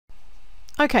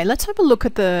Okay, let's have a look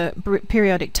at the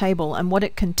periodic table and what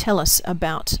it can tell us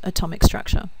about atomic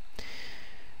structure.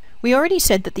 We already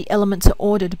said that the elements are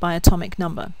ordered by atomic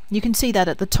number. You can see that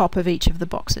at the top of each of the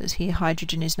boxes. Here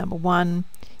hydrogen is number 1,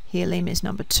 helium is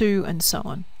number 2, and so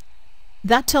on.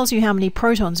 That tells you how many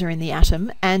protons are in the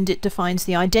atom, and it defines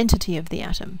the identity of the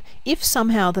atom. If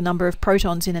somehow the number of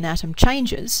protons in an atom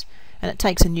changes, and it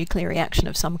takes a nuclear reaction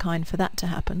of some kind for that to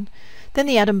happen, then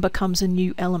the atom becomes a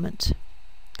new element.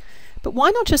 But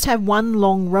why not just have one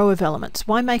long row of elements?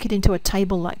 Why make it into a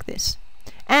table like this?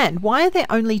 And why are there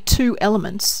only 2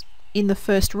 elements in the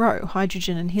first row,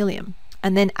 hydrogen and helium,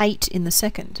 and then 8 in the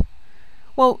second?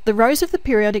 Well, the rows of the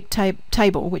periodic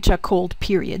table, which are called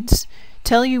periods,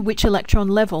 tell you which electron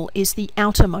level is the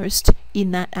outermost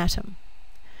in that atom.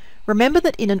 Remember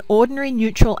that in an ordinary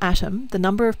neutral atom, the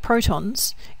number of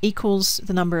protons equals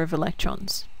the number of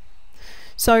electrons.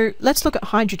 So let's look at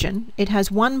hydrogen. It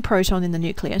has 1 proton in the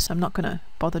nucleus. I'm not going to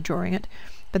bother drawing it,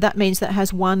 but that means that it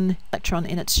has 1 electron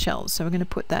in its shell. So we're going to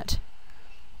put that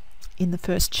in the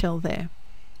first shell there.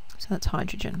 So that's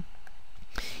hydrogen.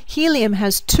 Helium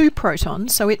has 2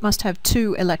 protons, so it must have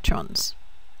 2 electrons.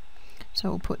 So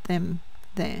we'll put them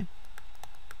there.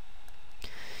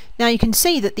 Now you can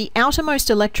see that the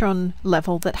outermost electron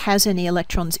level that has any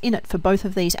electrons in it for both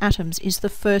of these atoms is the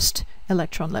first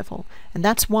electron level, and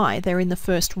that's why they're in the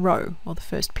first row, or the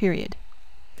first period.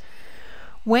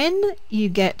 When you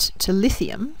get to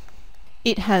lithium,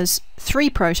 it has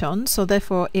 3 protons, so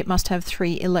therefore it must have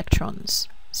 3 electrons.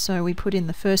 So we put in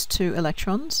the first 2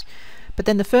 electrons, but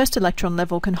then the first electron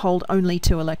level can hold only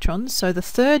 2 electrons, so the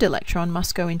third electron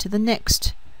must go into the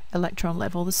next electron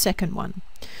level, the second one.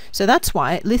 So that's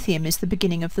why lithium is the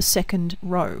beginning of the second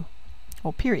row,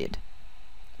 or period.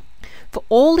 For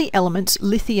all the elements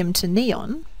lithium to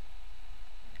neon,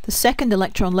 the second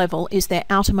electron level is their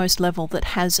outermost level that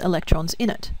has electrons in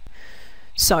it.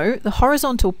 So the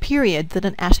horizontal period that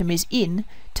an atom is in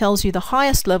tells you the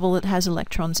highest level that has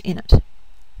electrons in it.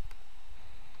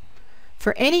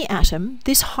 For any atom,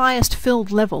 this highest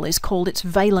filled level is called its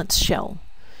valence shell.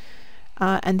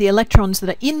 And the electrons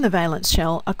that are in the valence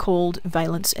shell are called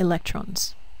valence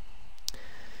electrons.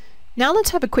 Now let's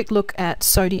have a quick look at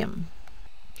sodium.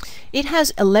 It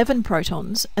has 11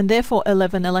 protons and therefore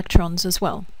 11 electrons as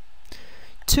well.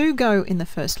 2 go in the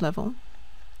first level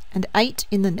and 8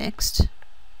 in the next.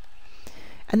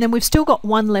 And then we've still got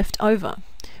 1 left over.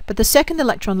 But the second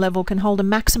electron level can hold a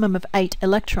maximum of 8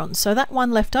 electrons, so that 1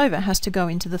 left over has to go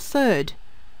into the third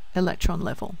electron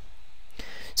level.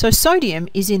 So sodium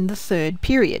is in the third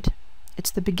period.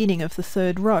 It's the beginning of the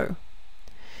third row.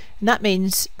 And that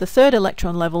means the third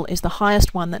electron level is the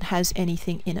highest one that has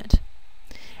anything in it.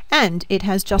 And it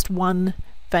has just 1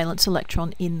 valence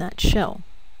electron in that shell.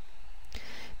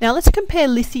 Now let's compare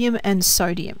lithium and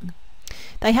sodium.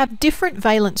 They have different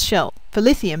valence shells. For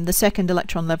lithium, the second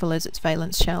electron level is its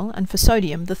valence shell, and for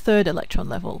sodium, the third electron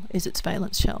level is its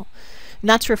valence shell. And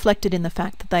that's reflected in the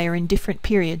fact that they are in different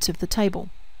periods of the table.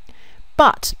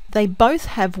 But they both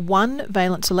have 1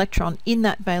 valence electron in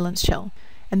that valence shell,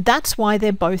 and that's why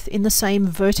they're both in the same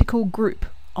vertical group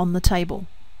on the table.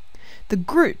 The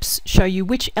groups show you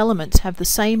which elements have the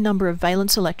same number of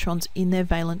valence electrons in their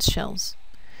valence shells.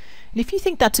 And if you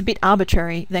think that's a bit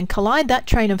arbitrary, then collide that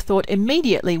train of thought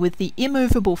immediately with the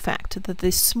immovable fact that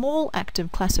this small act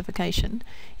of classification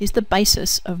is the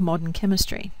basis of modern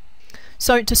chemistry.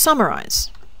 So to summarize,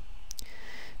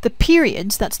 the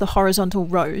periods, that's the horizontal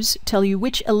rows, tell you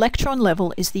which electron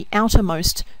level is the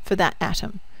outermost for that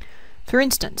atom. For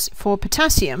instance, for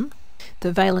potassium,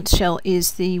 the valence shell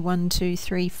is the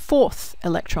 4th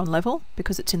electron level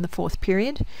because it's in the 4th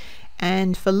period.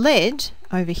 And for lead,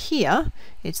 over here,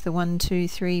 it's the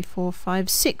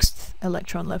 6th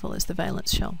electron level is the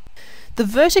valence shell. The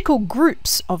vertical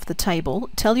groups of the table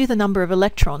tell you the number of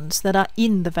electrons that are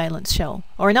in the valence shell,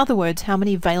 or in other words, how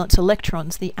many valence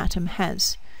electrons the atom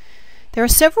has. There are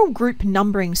several group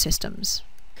numbering systems.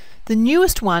 The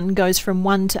newest one goes from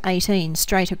 1 to 18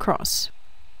 straight across.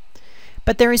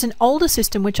 But there is an older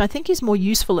system which I think is more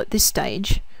useful at this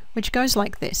stage, which goes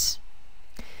like this.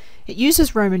 It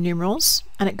uses Roman numerals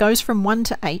and it goes from 1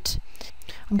 to 8.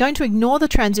 I'm going to ignore the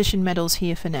transition metals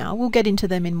here for now. We'll get into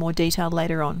them in more detail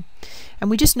later on. And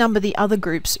we just number the other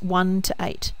groups 1 to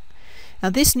 8. Now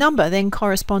this number then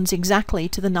corresponds exactly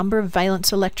to the number of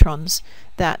valence electrons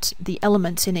that the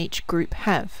elements in each group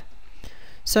have.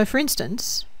 So for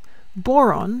instance,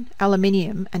 boron,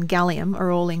 aluminium and gallium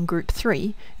are all in group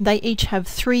 3. They each have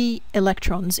 3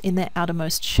 electrons in their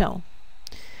outermost shell.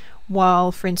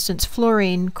 While, for instance,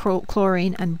 fluorine,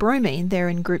 chlorine and bromine, they're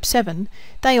in group 7,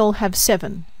 they all have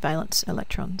 7 valence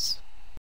electrons.